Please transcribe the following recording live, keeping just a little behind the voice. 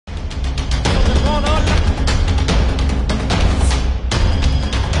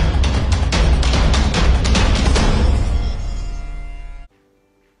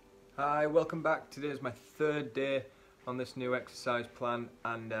welcome back. Today is my third day on this new exercise plan,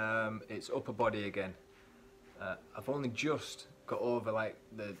 and it's upper body again. I've only just got over like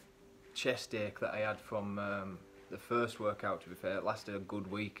the chest ache that I had from the first workout. To be fair, it lasted a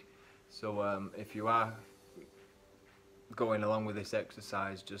good week. So if you are going along with this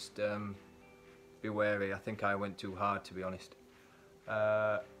exercise, just be wary. I think I went too hard, to be honest.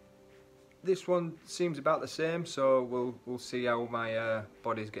 This one seems about the same, so we'll see how my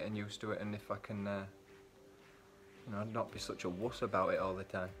body's getting used to it, and if I can you know, not be such a wuss about it all the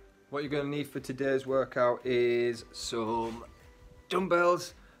time. What you're going to need for today's workout is some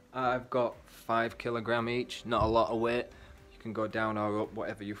dumbbells. I've got 5 kg each, not a lot of weight. You can go down or up,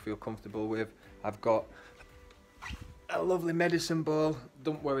 whatever you feel comfortable with. I've got a lovely medicine ball.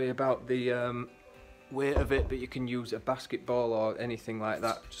 Don't worry about the weight of it, but you can use a basketball or anything like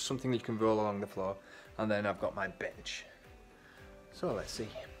that, just something you can roll along the floor. And then I've got my bench. So let's see.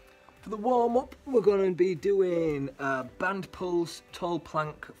 For the warm-up, we're going to be doing band pulls, tall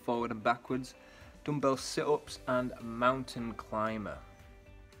plank, forward and backwards, dumbbell sit-ups and mountain climber.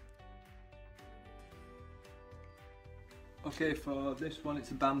 Okay, for this one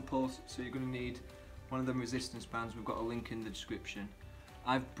it's a band pulse, so you're going to need one of them resistance bands. We've got a link in the description.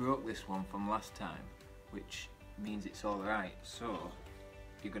 I've broke this one from last time, which means it's alright. So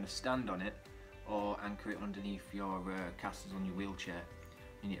you're going to stand on it or anchor it underneath your casters on your wheelchair.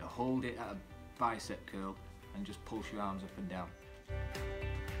 You need to hold it at a bicep curl and just pulse your arms up and down.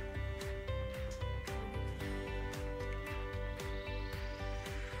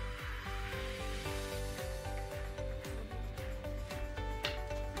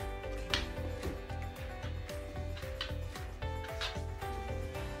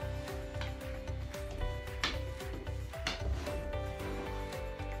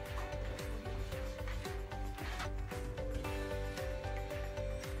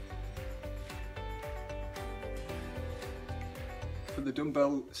 For the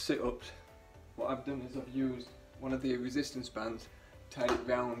dumbbell sit-ups, what I've done is I've used one of the resistance bands, tied it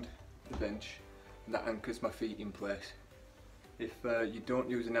round the bench, and that anchors my feet in place. If you don't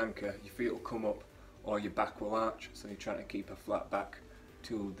use an anchor, your feet will come up or your back will arch, so you're trying to keep a flat back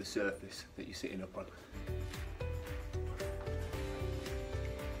to the surface that you're sitting up on.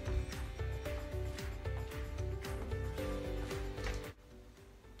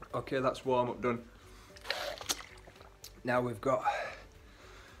 Okay, that's warm-up done. Now we've got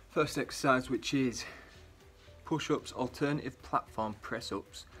first exercise, which is push-ups, alternative platform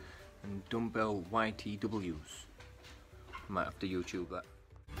press-ups and dumbbell YTWs. I might have to YouTube that.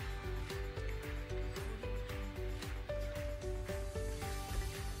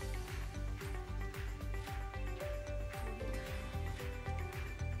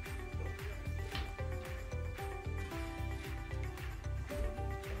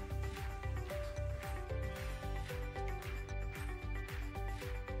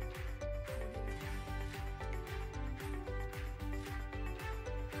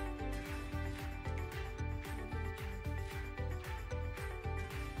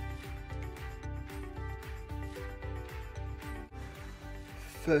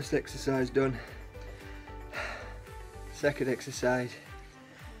 First exercise done. Second exercise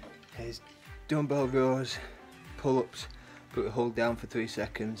is dumbbell rows, pull-ups, but we hold down for 3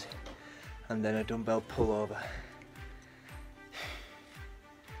 seconds, and then a dumbbell pull-over.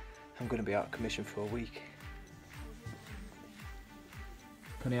 I'm going to be out of commission for a week.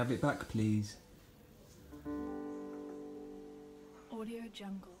 Can I have it back, please? Audio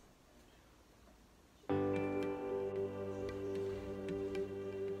Jungle.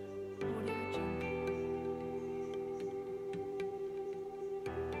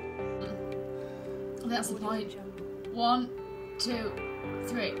 That's the point. 1, 2,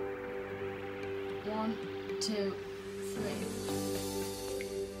 3. 1, 2, 3.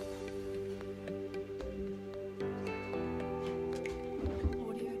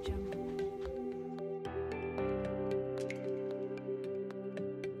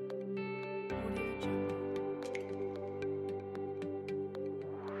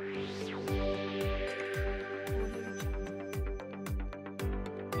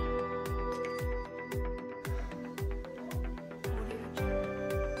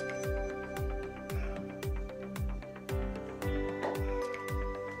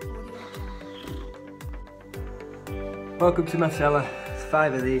 Welcome to my cellar. There's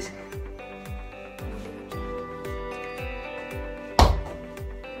 5 of these.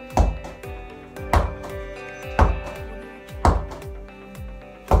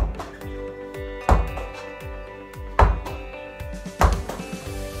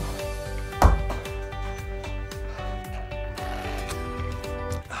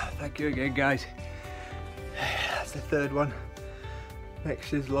 you again, guys. That's the third one.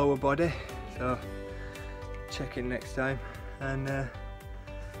 Next is lower body, so check in next time. And if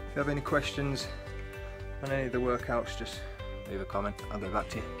you have any questions on any of the workouts, just leave a comment. I'll get back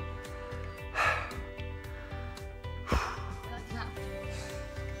to you.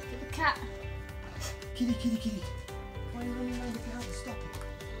 Cat. Kitty, kitty, kitty. Why are you running around the car? Stop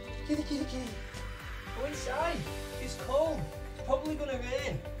it. Kitty, kitty, kitty. Go inside. It's cold. It's probably gonna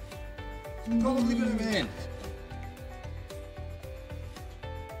rain. It's probably gonna rain.